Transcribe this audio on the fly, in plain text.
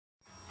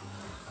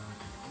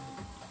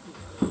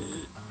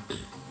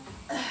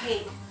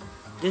8.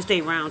 This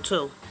day round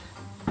 2.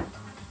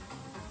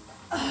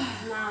 9.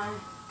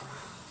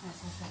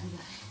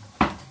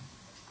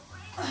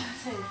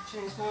 That's 10.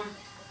 Transform.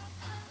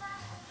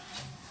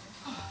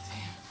 Oh,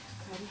 damn.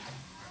 Ready?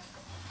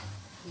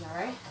 You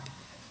alright?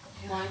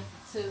 1,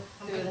 2,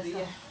 3, let's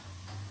go.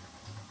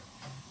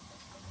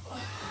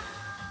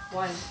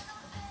 1.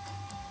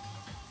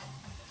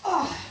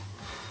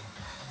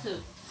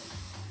 2.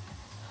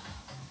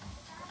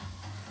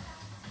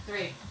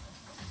 3.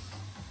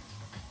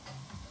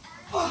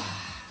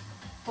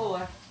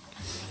 4.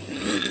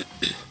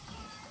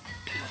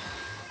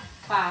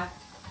 5.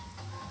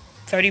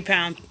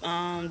 30-pound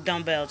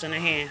dumbbells in the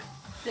hand.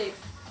 6.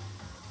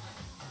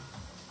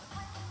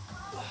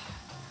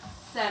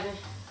 7.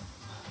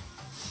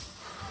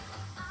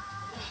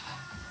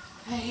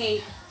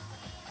 8.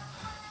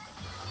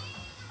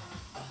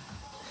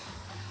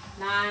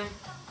 9.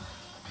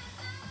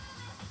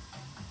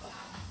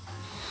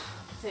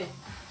 10.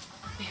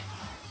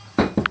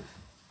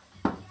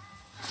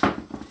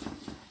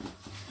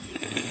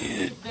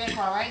 Very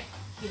far, right?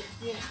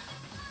 Yeah.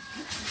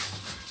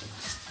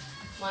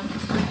 1.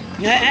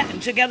 Yeah,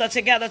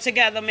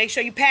 together. Make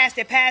sure you pass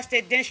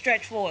it, then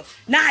stretch forward.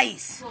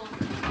 Nice. 4.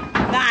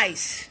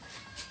 Nice.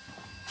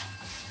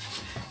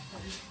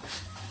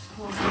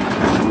 4.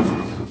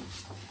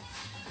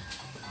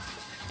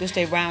 This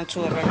day round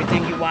 2 of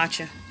everything you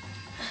watching.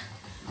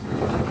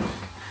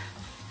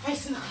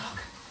 Facing the clock.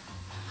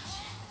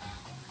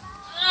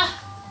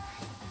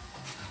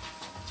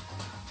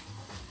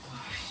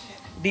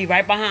 Be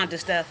right behind the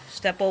Steph.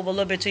 Step over a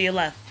little bit to your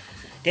left.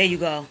 There you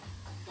go.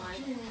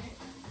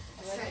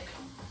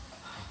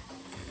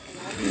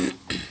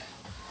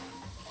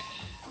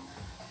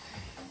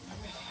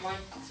 1,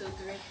 2,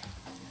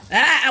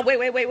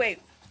 3. Wait.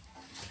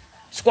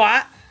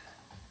 Squat.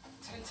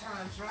 10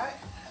 times, right?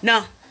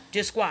 No,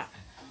 just squat.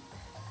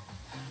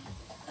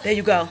 There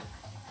you go.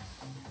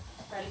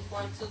 Ready?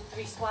 1, 2,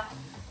 3, squat.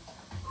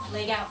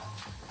 Leg out.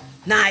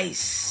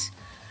 Nice.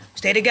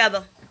 Stay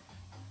together.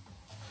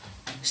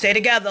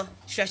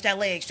 Stretch that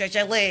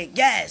leg.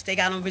 Yes, they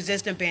got on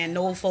resistant band,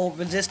 no fold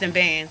resistant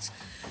bands.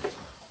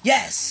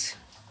 Yes.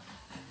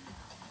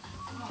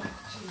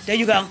 There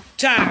you go.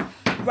 Turn.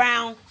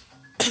 Round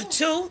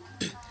 2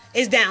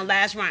 is down.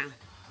 Last round.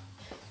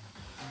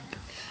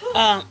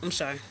 I'm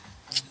sorry.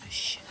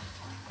 Shit.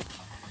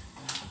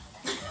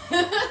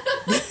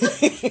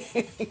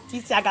 She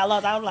said I got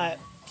lost. I was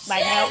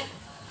like help.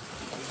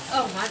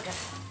 Oh my God.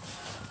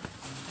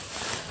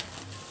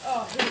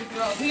 Oh, here we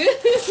go.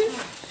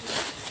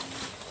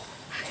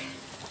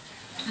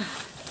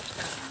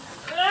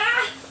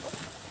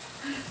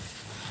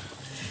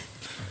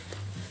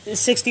 The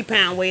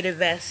 60-pound weighted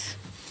vest.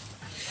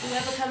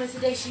 Whoever coming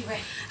today, she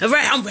ready. All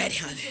right, I'm ready,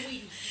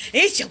 honey.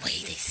 It's your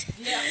Wheaties.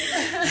 Yeah.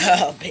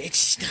 Oh,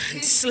 bitch,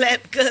 done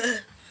slept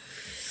good.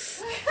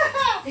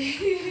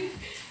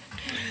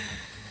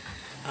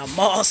 I'm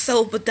all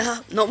sobered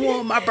up. No more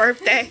on my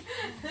birthday.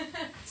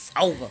 It's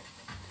over.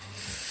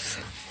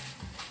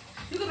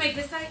 You can make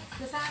this side?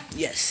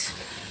 Yes.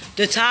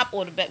 The top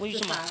or the back? What are you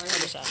talking about? Right?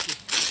 Other side.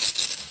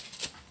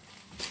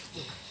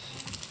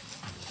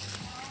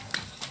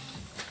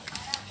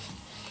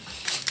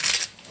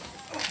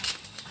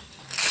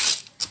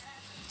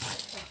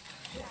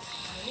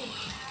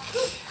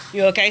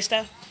 You okay,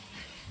 Steph?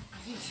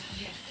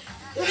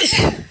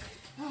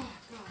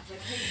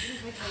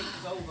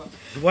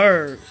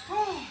 Word.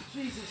 Oh,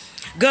 Jesus.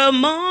 Good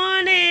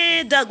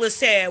morning, Douglas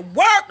said.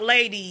 Work,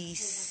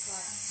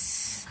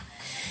 ladies.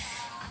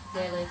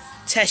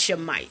 Touch your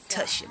mic.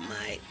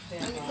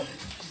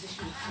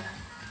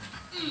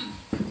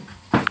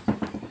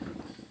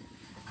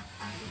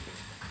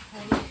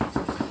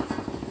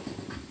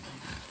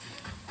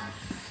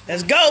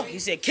 Let's go. He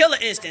said killer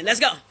instinct. Let's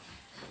go.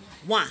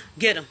 1.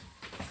 Get him.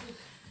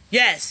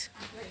 Yes.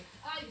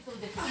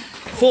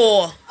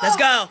 4. Let's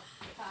go.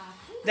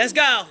 Let's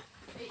go.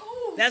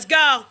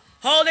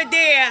 Hold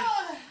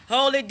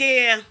it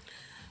there.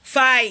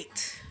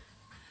 Fight.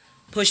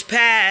 Push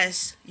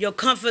past your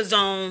comfort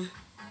zone.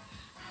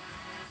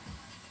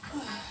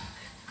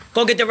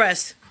 Go get the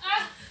rest.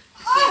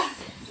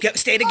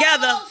 Stay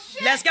together.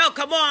 Let's go.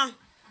 Come on.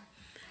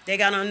 They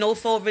got on no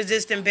fold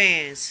resistant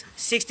bands.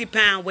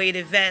 60-pound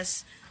weighted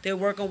vest. They're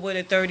working with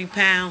a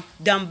 30-pound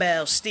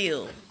dumbbell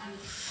still.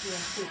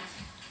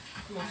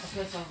 Come on,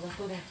 let's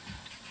go down.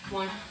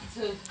 1,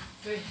 2,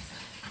 3.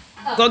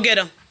 Go get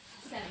them.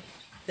 7.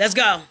 Let's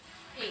go.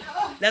 8.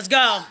 Let's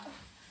go.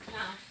 9.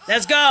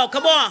 Let's go.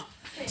 Come on.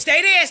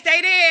 Stay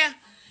there.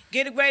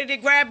 Get ready to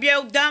grab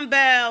your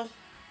dumbbell.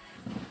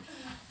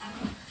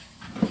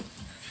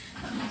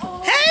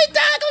 Hey,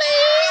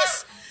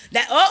 Douglas.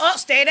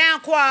 Stay down,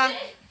 Qua.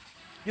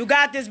 You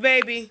got this,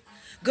 baby.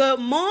 Good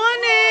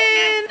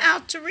morning,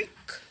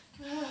 Alterique.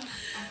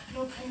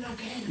 No pain, no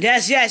gain.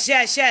 Yes.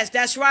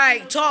 That's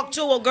right. Talk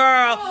to her,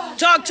 girl.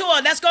 Talk to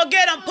her. Let's go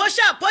get them. Push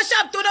up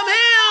through them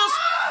hills.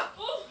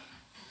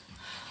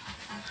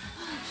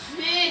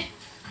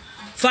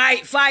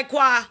 Fight,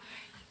 Qua.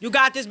 You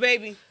got this,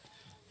 baby.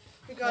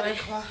 You got it,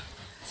 Qua.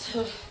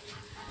 2.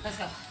 Let's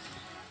go.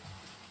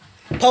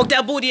 Poke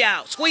that booty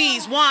out.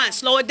 Squeeze. 1.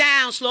 Slow it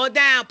down. Slow it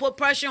down. Put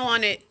pressure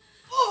on it.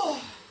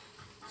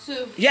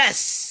 2.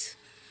 Yes.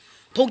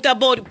 Poke that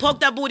booty.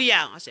 Poke that booty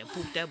out. I said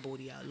poke that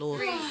booty out,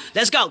 Lord. 3.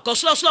 Let's go. Go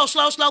slow, slow,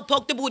 slow, slow.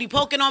 Poke the booty.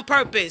 Poke it on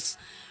purpose.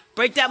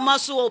 Break that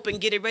muscle open.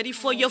 Get it ready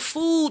for your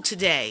food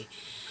today.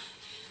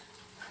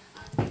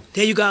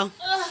 There you go.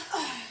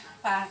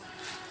 5.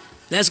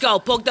 Let's go.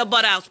 Poke that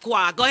butt out,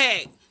 quad. Go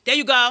ahead. There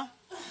you go.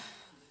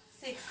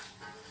 6.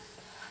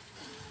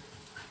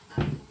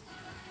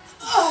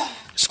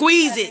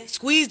 Squeeze it.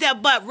 Squeeze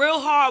that butt real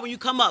hard when you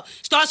come up.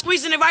 Start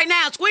squeezing it right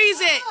now.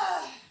 Squeeze it. 8.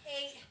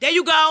 There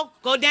you go.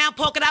 Go down.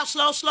 Poke it out.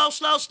 Slow, slow,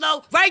 slow,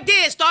 slow. Right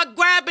there. Start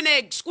grabbing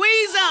it.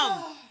 Squeeze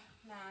them.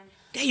 9.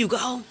 There you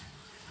go.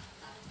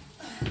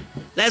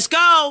 Let's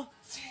go.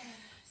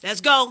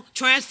 Let's go.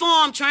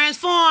 Transform.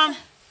 Transform.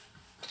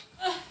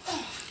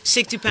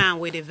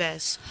 60-pound weighted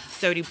vest.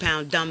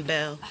 30-pound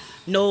dumbbell.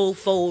 No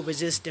fold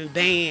resistant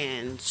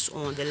bands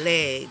on the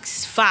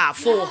legs. 5,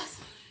 4. Yes.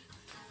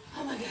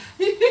 Oh my God.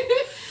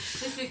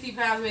 This 60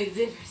 pounds made a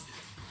difference.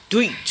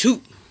 3,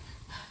 2.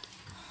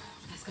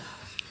 Let's go.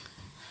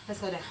 Let's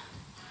go down.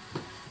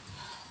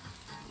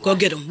 Go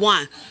get him.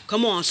 1.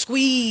 Come on.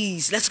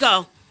 Squeeze. Let's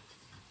go.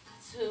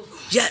 2.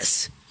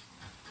 Yes.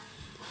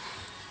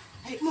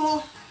 8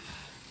 more.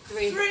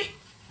 3.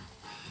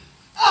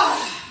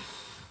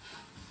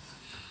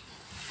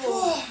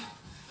 4.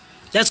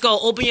 Let's go.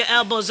 Open your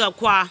elbows up,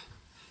 Qua.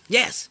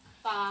 Yes.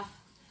 5.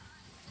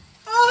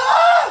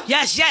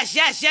 Yes, yes,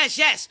 yes, yes,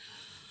 yes.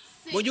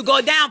 6. When you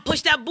go down,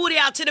 push that booty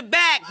out to the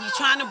back. You're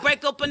trying to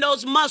break open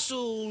those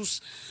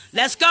muscles.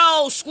 Let's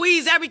go.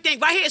 Squeeze everything.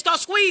 Right here. Start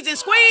squeezing.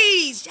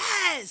 Squeeze.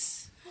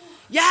 Yes.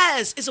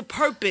 Yes. It's a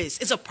purpose.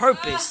 It's a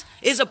purpose.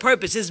 It's a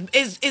purpose.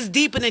 It's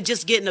deeper than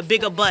just getting a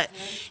bigger butt.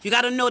 You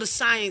got to know the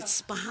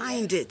science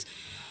behind it.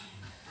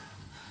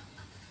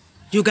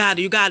 You got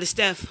it. You got it,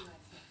 Steph.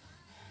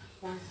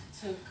 1,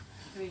 2,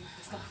 3.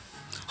 Let's go.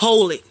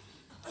 Hold it.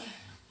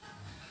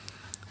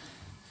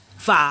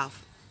 5,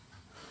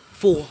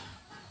 4,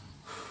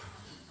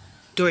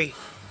 3.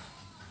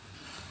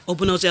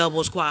 Open those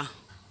elbows, Qua.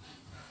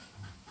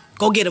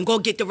 Go get them. Go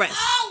get the rest.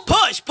 Ow!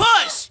 Push,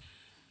 push.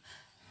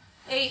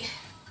 8.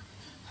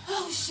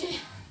 Oh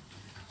shit.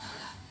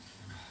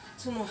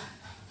 2 more.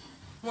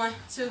 1,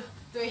 2,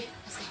 3.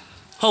 Let's go.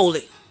 Hold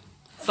it.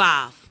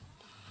 5,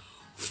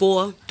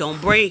 4.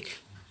 Don't break.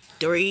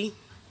 3,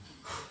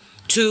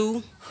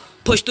 2.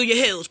 Push through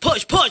your heels.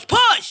 Push, push,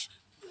 push.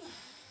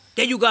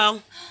 There you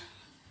go.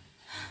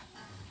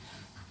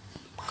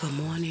 Good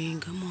morning.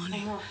 Good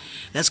morning.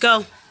 Let's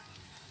go.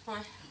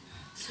 1,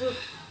 2,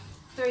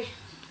 3.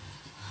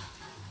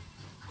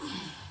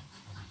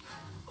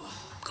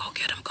 Go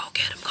get him. Go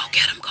get him. Go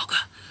get him. Go, go.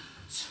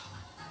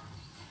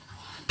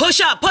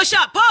 Push up. Push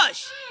up.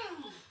 Push.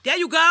 There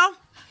you go.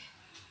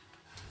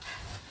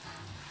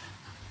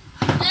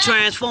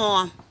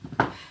 Transform.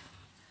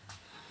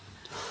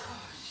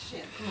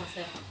 Shit. Come on,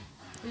 Steph.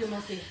 We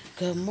almost there.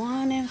 Good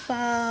morning, The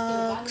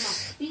bottom of my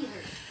folks. feet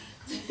hurt.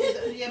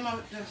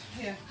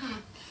 Yeah.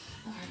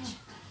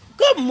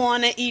 Good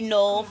morning,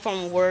 Eno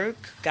from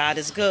work. God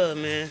is good,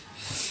 man.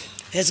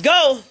 Let's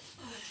go.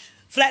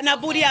 Flatten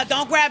that booty out.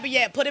 Don't grab it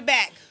yet. Put it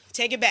back.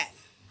 Take it back.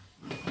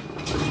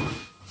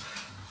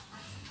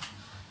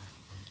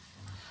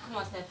 Come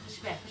on, Steph. Push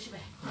it back. Push it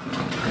back.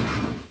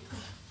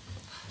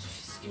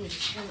 Just give me the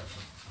stomach.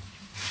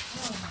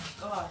 Oh my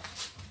God.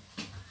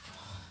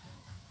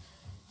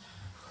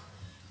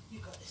 You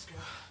got this,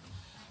 girl.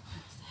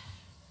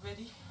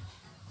 Ready?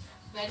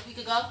 Ready? We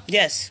could go?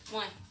 Yes.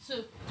 1,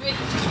 2, 3.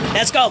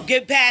 Let's go.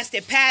 Get past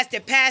it. Past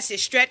it. Past it.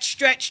 Stretch,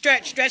 stretch,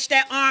 stretch. Stretch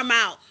that arm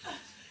out.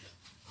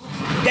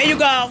 There you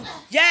go.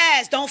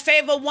 Yes. Don't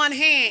favor one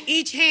hand.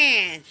 Each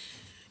hand.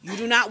 You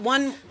do not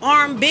one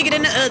arm bigger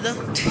than the other.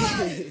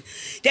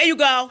 There you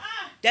go.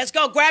 Let's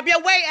go. Grab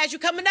your weight as you're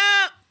coming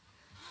up.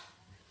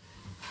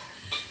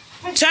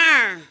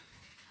 Turn.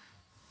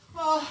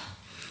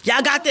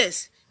 Y'all got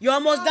this. You're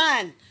almost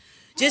done.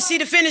 Just see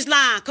the finish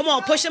line. Come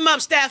on. Push them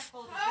up, Steph.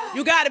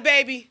 You got it,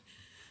 baby.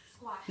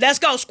 Let's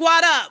go.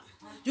 Squat up.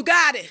 You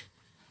got it.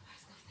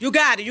 You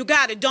got it. You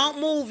got it.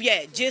 Don't move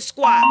yet. Just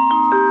squat.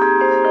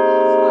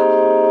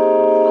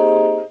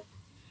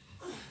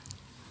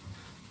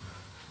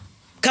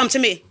 Come to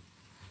me.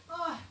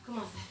 Come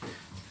on, Steph.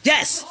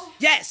 Yes.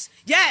 Yes.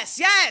 Yes.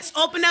 Yes.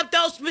 Open up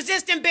those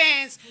resistant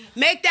bands.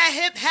 Make that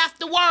hip have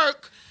to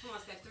work. Come on,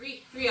 Steph.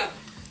 3 of them.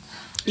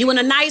 You want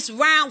a nice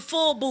round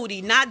full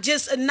booty, not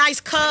just a nice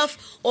cuff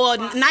or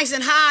nice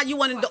and high. You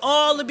want it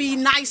all to be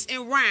nice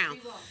and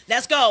round.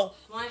 Let's go.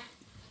 1,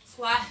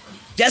 squat.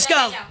 Let's go.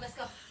 Leg out. Let's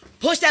go.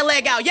 Push that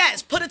leg out.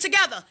 Yes. Put it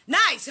together.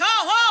 Nice. Ho,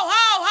 ho,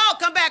 ho, ho.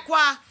 Come back,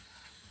 Qua.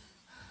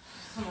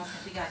 Come on,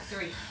 Steph. We got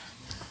 3.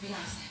 We got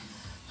it, Steph.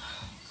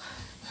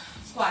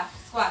 Squat,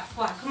 squat,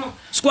 squat. Come on.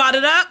 Squat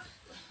it up.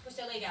 Push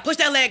that leg out. Push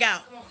that leg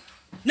out. Come on.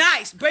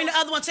 Nice. Bring the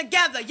other one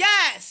together.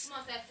 Yes. Come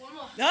on, Steph. 1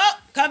 more. No.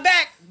 Come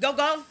back. Go,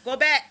 go. Go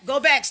back. Go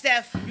back,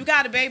 Steph. You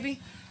got it, baby.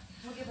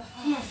 Don't give up.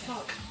 Come on,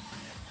 fuck.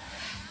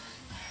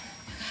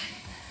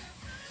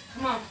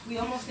 Come on. We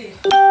almost there.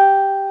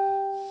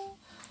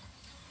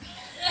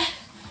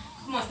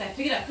 that.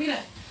 Pick it up. Pick it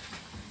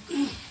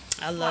up.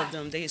 I love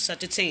them. They're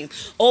such a team.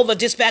 Over.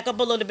 Just back up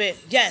a little bit.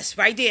 Yes,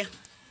 right there.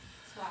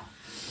 Squat.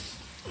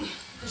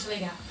 Push your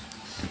leg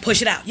out.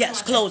 Push it out.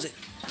 Yes, close it.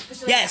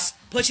 Push your leg Yes,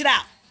 push it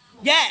out.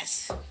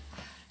 Yes.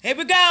 Here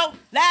we go.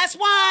 Last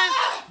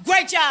one.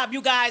 Great job.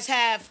 You guys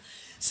have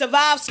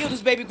survived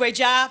Skittles, baby. Great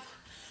job.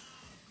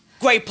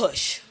 Great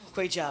push.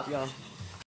 Great job, y'all.